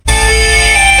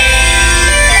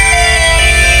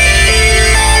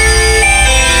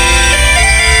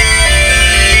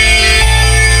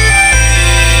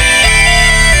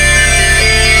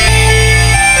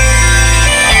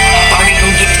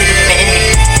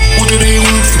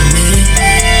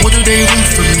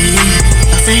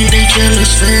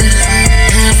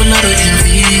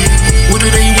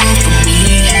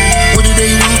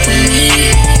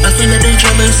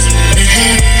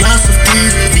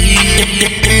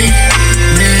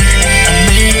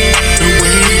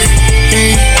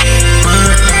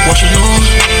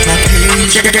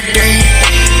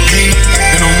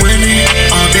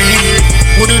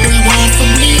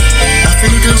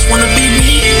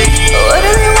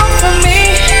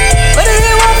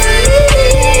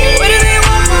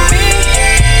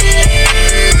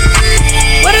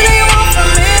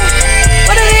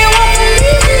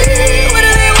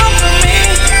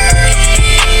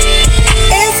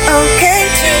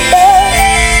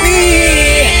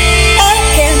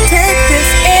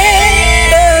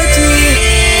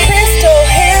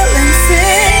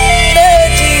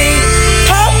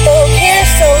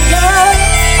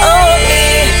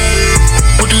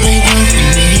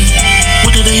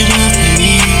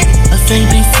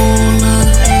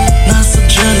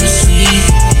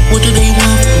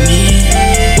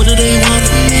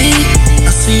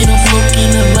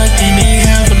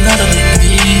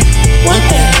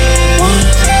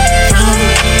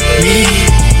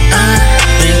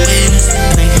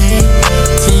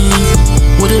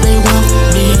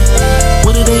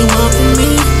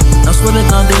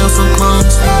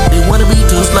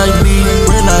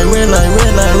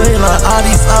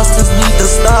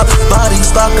top. Bodies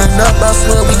stocking up, I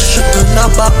swear we shooting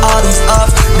up by all these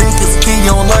ops. Niggas key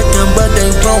on lurking, but they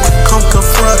won't come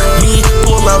confront me.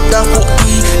 Pull out that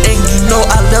 4E, and you know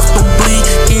I left them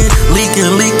bleeding.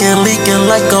 Leaking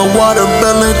like a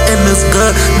watermelon in this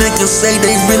gun. Niggas say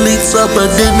they really tough,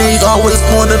 but then they always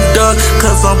wanna duck.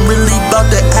 Cause I'm really about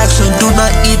the action, do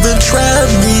not even try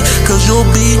me. Cause you'll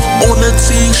be on a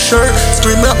t-shirt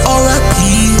screaming R.I.P.